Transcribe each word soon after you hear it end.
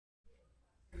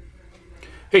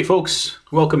Hey folks,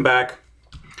 welcome back.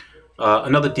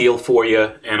 Another deal for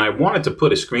you, and I wanted to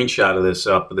put a screenshot of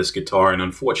this guitar, and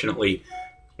unfortunately,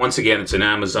 once again, it's an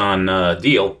Amazon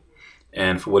deal,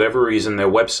 and for whatever reason, their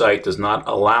website does not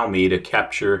allow me to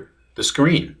capture the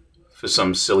screen for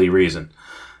some silly reason.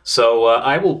 So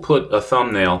I will put a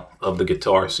thumbnail of the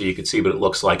guitar so you can see what it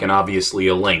looks like, and obviously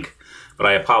a link. But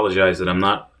I apologize that I'm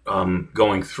not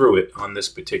going through it on this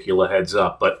particular heads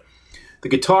up. But the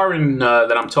guitar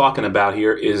that I'm talking about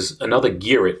here is another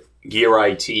GearIT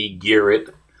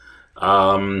GearIT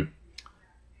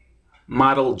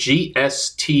model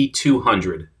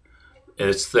GST-200.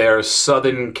 It's their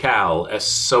Southern Cal,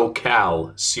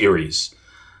 SoCal series.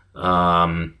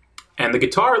 And the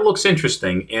guitar looks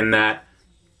interesting in that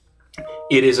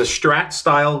it is a Strat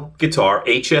style guitar,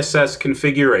 HSS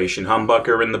configuration,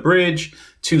 humbucker in the bridge,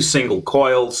 2 single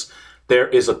coils. There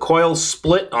is a coil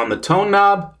split on the tone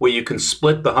knob where you can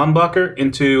split the humbucker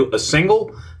into a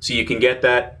single, so you can get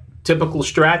that typical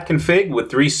Strat config with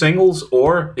 3 singles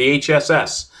or the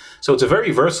HSS. So it's a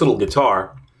very versatile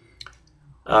guitar.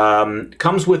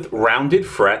 Comes with rounded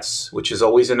frets, which is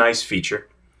always a nice feature.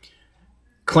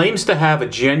 Claims to have a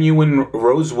genuine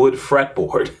rosewood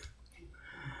fretboard.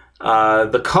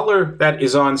 The color that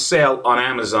is on sale on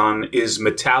Amazon is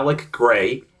metallic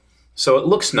gray. So it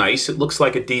looks nice. It looks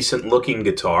like a decent looking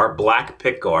guitar. Black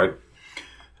pickguard.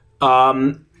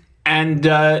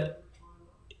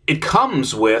 It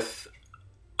comes with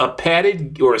a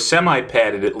padded, or a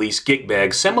semi-padded at least, gig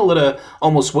bag, similar to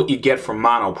almost what you'd get from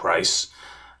Monoprice.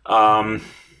 A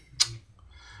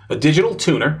digital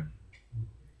tuner.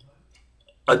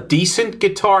 A decent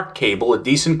guitar cable, a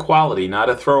decent quality, not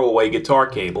a throwaway guitar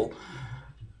cable.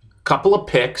 Couple of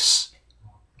picks,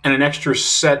 and an extra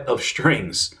set of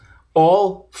strings.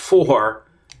 All for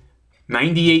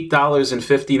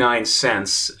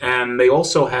 $98.59, and they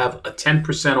also have a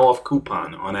 10% off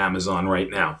coupon on Amazon right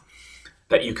now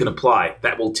that you can apply.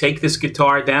 That will take this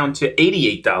guitar down to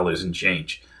 $88 and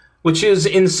change, which is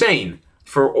insane.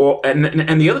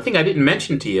 And the other thing I didn't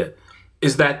mention to you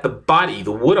is that the body,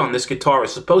 the wood on this guitar,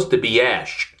 is supposed to be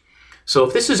ash. So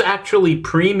if this is actually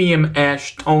premium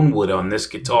ash tone wood on this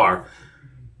guitar,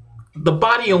 the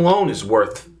body alone is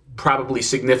worth probably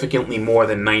significantly more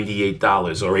than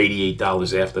 $98 or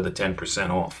 $88 after the 10%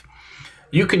 off.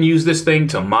 You can use this thing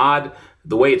to mod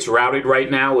the way it's routed right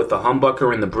now with the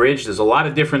humbucker and the bridge. There's a lot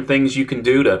of different things you can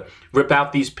do to rip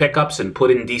out these pickups and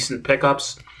put in decent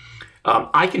pickups.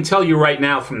 I can tell you right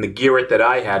now from the GearIT that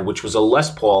I had, which was a Les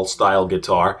Paul style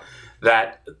guitar,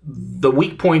 that the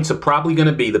weak points are probably going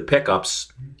to be the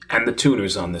pickups and the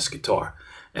tuners on this guitar.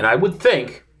 And I would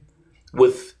think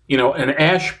with, an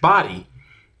ash body,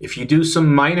 if you do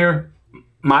some minor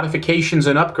modifications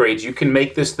and upgrades, you can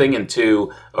make this thing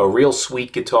into a real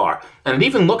sweet guitar. And it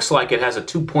even looks like it has a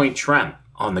 2-point trem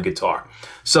on the guitar.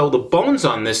 So the bones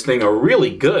on this thing are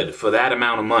really good for that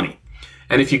amount of money.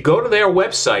 And if you go to their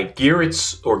website,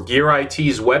 GearIT's or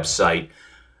GearIT's website,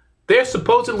 they're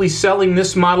supposedly selling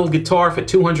this model guitar for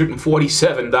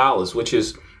 $247, which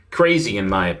is crazy in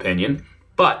my opinion.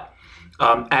 But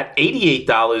at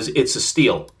 $88, it's a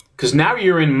steal, because now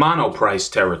you're in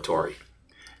Monoprice territory.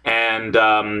 And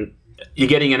you're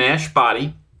getting an ash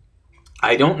body.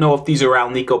 I don't know if these are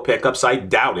Alnico pickups. I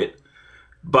doubt it.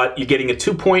 But you're getting a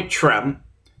 2-point trem.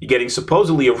 You're getting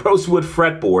supposedly a rosewood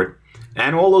fretboard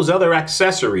and all those other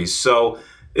accessories. So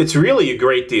it's really a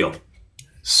great deal.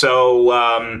 So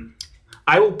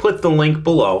I will put the link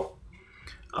below.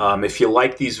 If you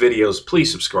like these videos,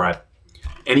 please subscribe.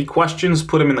 Any questions,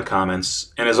 put them in the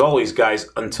comments. And as always, guys,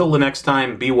 until the next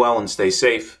time, be well and stay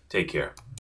safe. Take care.